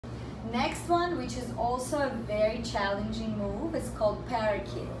Next one, which is also a very challenging move, is called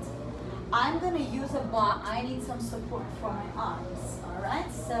Parakeet. I'm going to use a bar. I need some support for my arms.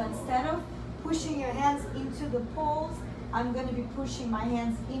 Alright, so instead of pushing your hands into the poles, I'm going to be pushing my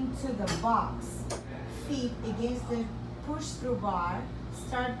hands into the box. Feet against the push-through bar.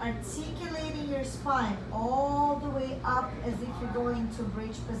 Start articulating your spine all the way up as if you're going to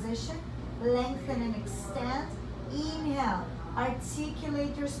bridge position. Lengthen and extend. Inhale.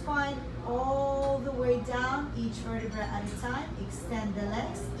 Articulate your spine all the way down, each vertebra at a time. Extend the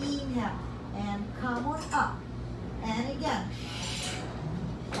legs. Inhale. And come on up. And again.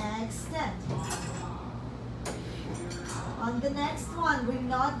 Extend. On the next one, we're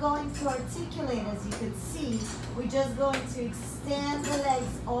not going to articulate, as you can see. We're just going to extend the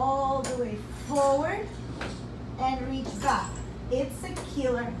legs all the way forward and reach back. It's a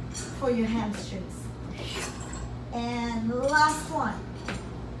killer for your hamstrings. And last one.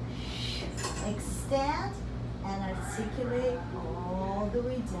 Extend and articulate all the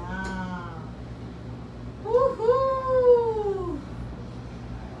way down.